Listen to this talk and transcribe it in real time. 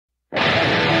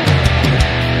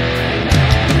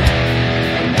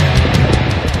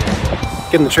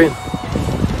Get in the train.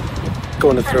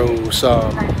 Going to throw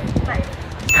some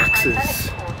axes.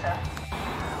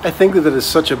 I think that it is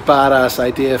such a badass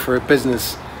idea for a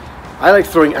business. I like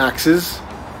throwing axes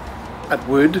at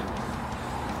wood.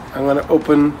 I'm going to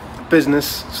open a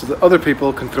business so that other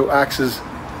people can throw axes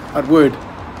at wood.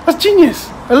 That's genius!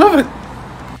 I love it!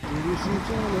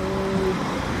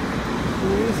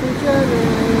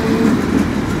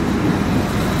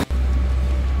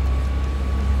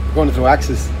 We're going to throw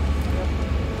axes.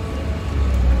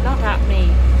 Not at me.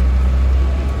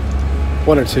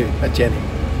 One or two at Jenny.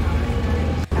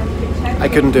 I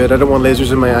couldn't do it. I don't want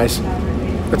lasers in my eyes.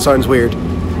 That sounds weird.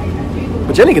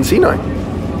 But Jenny can see now.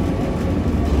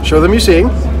 Show them you're seeing.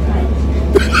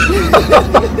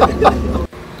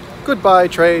 Goodbye,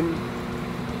 train.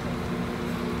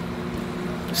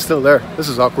 It's still there. This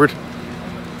is awkward.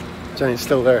 Jenny's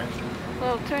still there.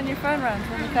 Well, turn your phone around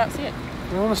when you can't see it.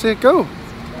 I want to see it go.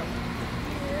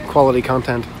 Quality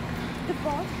content.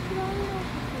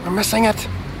 I'm missing it.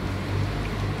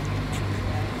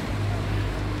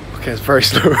 Okay, it's very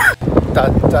slow. We're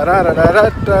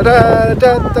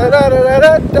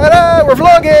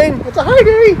vlogging! It's a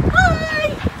Heidi! Hi!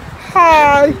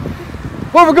 Hi!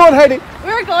 Where are we going, Heidi?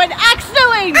 We're going axe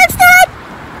throwing! Handstand!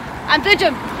 And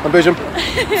Boojum. And Boojum.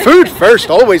 Food first,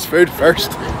 always food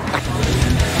first.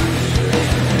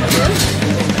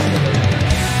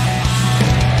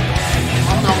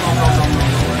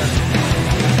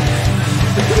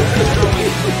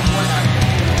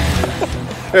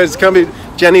 It's coming.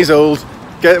 Jenny's old.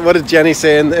 What did Jenny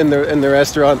say in the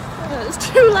restaurant? It was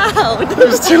too loud. It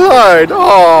was too loud.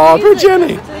 Oh, poor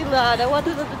Jenny. Too loud. I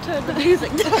wanted them to turn the music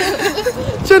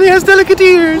down. Jenny has delicate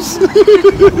ears.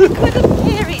 Couldn't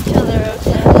hear each other.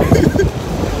 Okay.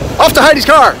 Off to Heidi's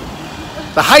car.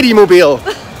 The Heidi Mobile.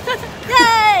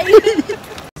 Yay!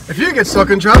 If you get stuck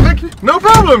in traffic, no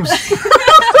problems.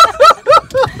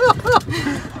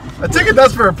 I take it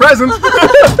that's for a present.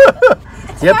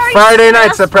 Yep, Friday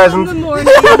night's a present.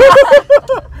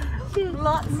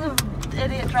 Lots of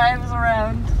idiot drivers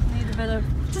around.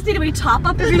 Just need a wee top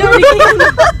up if you know what I mean.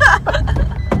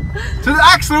 To the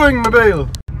axe throwing mobile.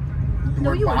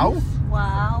 No, you wow. wouldn't.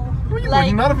 Wow. No, you like,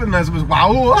 wouldn't. None of it as it was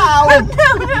wow. Wow.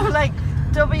 no, like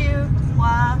W,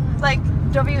 wow, like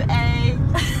W-A,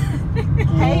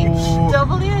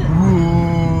 H-W.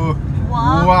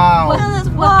 Wow. Wow. What is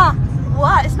this? Wah.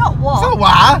 Wah. It's not wah. It's not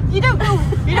wah. You don't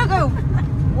go.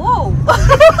 Whoa.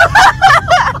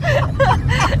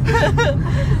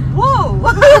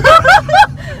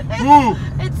 Whoa.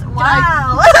 It's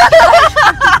wow.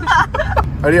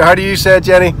 How do you say it,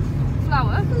 Jenny?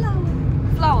 Flower.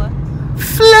 Flower.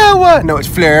 Flower. No, it's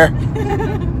flare.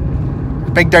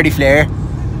 Big dirty flare.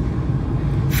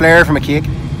 Flare from a cake.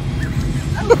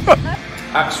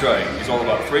 Axe throwing is all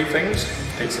about three things.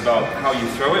 It's about how you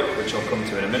throw it, which I'll come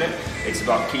to in a minute. It's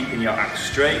about keeping your axe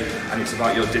straight, and it's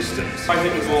about your distance. I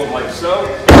hit the board like so.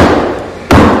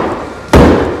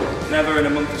 Never in a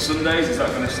month of Sundays is that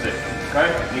going to stick. Okay?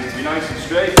 It needs to be nice and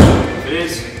straight. If it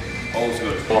is, all's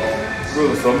good. But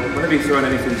rule of thumb, whenever you're throwing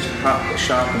anything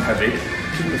sharp and heavy,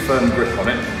 keep a firm grip on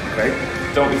it. Okay?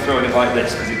 Don't be throwing it like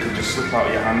this, because it could just slip out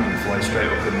of your hand and fly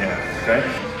straight up in the air. Okay?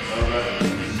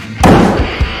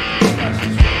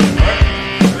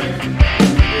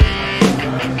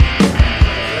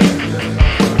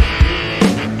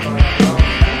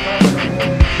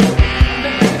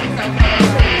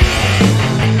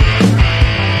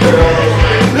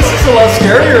 This is a lot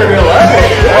scarier in real life.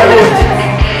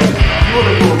 You want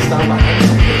to go and stand behind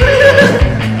something.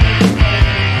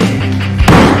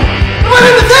 What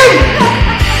in the thing?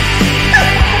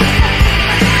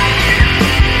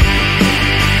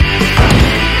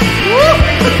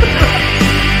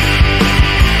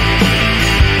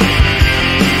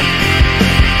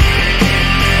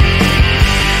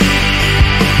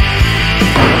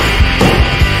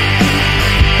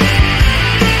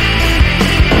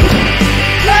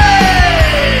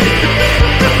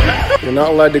 You're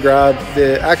not allowed to grab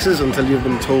the axes until you've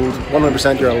been told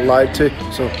 100% you're allowed to,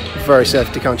 so very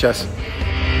safety conscious.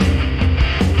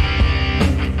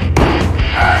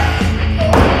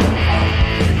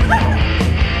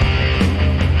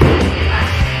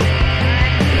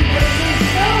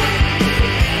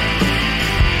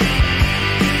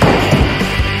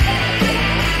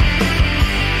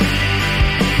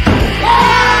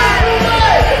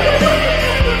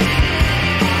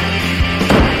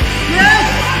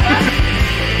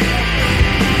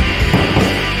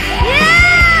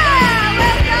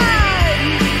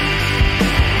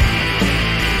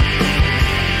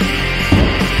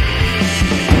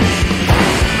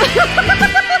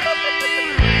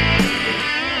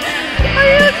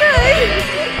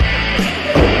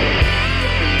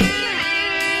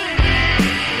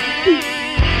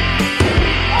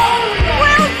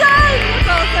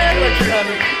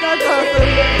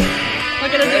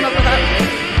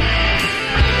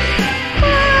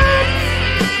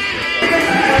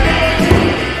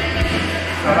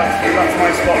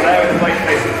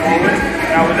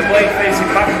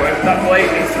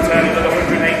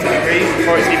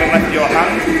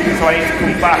 hand, so I need to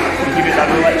come back and give it that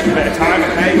little extra bit of time,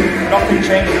 okay? Nothing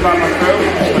changes about my throw,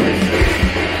 just let it sit.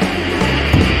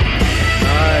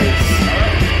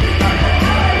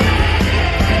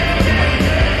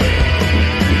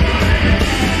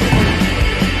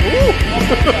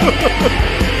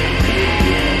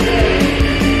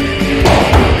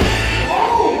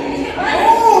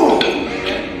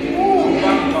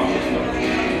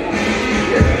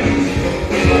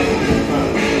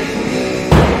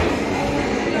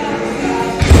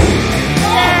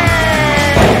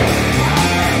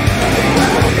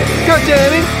 Go,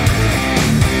 Jenni!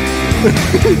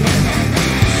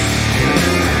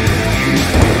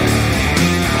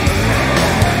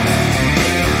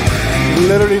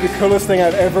 Literally the coolest thing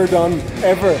I've ever done,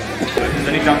 ever. If there's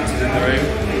any dancers in the room,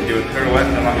 you do a pirouette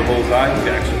and like a bullseye, you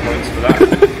get extra points for that.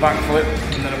 Backflip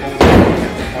and then a bullseye, you get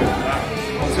extra points for that.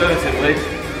 Alternatively,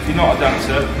 if you're not a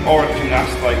dancer or a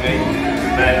gymnast like me,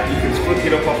 then you can flick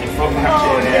it up off your foot and catch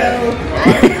it in the air.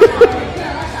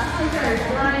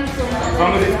 Alright? As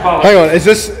long as it's balanced. Hang on, is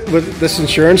this with this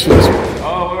insurance for this?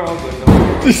 Oh, we're all good.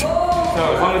 So as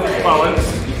long as it's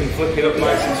balanced, you can flick it up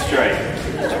nice and straight.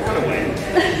 Which I'm gonna win.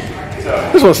 So I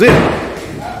just want to see it.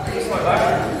 just like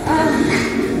that.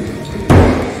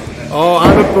 Oh,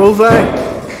 I'm a bullseye.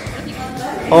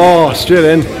 Oh, straight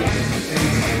in.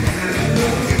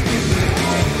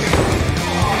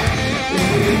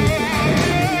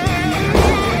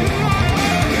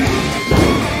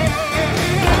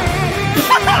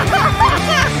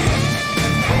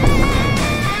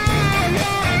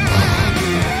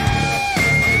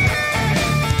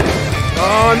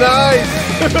 Oh, nice!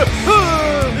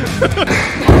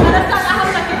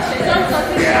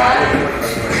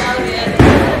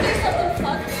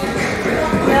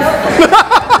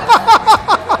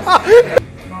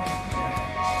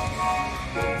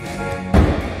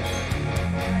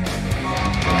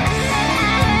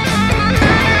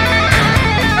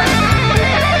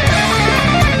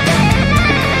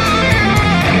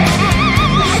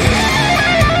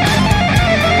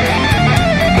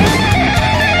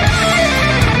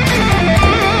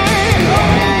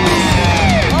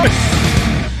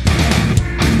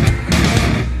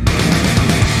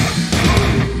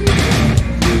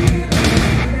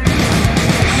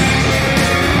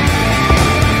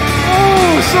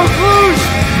 So close!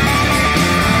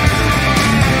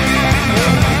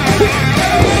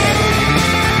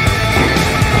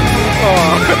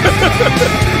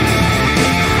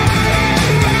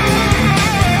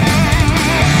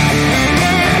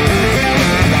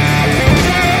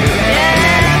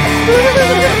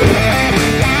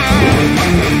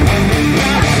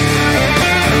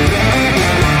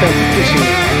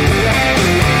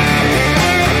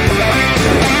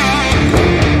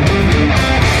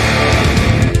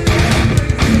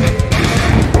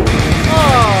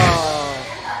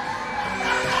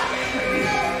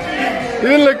 You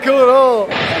didn't look cool at all.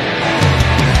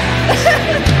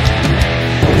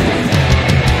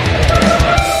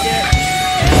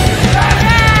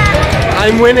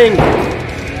 I'm winning.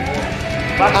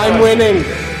 I'm winning.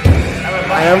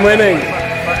 I am winning.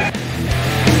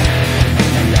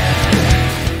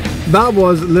 That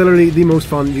was literally the most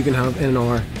fun you can have in an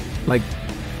hour. Like,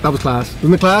 that was class.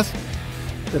 Wasn't it class?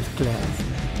 That was class.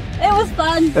 It was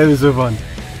fun. It was so fun.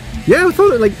 Yeah, I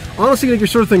thought, like, honestly, like, you're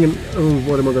sort of thinking, oh,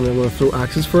 what am I going to throw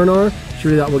axes for an hour?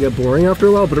 Surely that will get boring after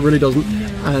a while, but it really doesn't. No.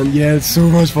 And yeah, it's so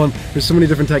much fun. There's so many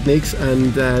different techniques,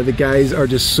 and the guys are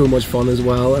just so much fun as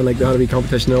well. And like, there had to be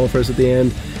competition all for us at the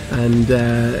end, and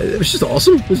it was just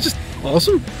awesome. It was just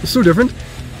awesome. It's so different.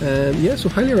 Yeah, so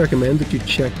highly recommend that you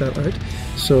check that out.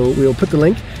 So we'll put the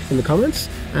link in the comments,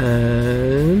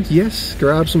 and yes,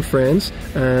 grab some friends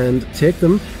and take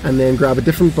them, and then grab a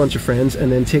different bunch of friends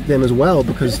and then take them as well,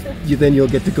 because then you'll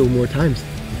get to go more times.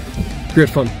 Great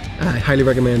fun. I highly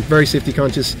recommend. Very safety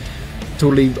conscious,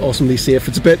 totally awesomely safe.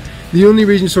 It's a bit, the only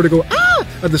reason you sort of go ah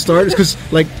at the start is because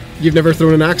like you've never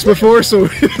thrown an axe before, so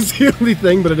it's the only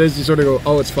thing, but it is, you sort of go,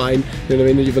 oh, it's fine, you know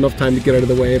what I mean? You've enough time to get out of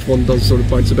the way if one does sort of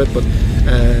bounce a bit. But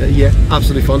yeah,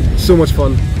 absolutely fun, so much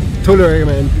fun, totally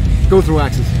recommend. Go throw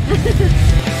axes.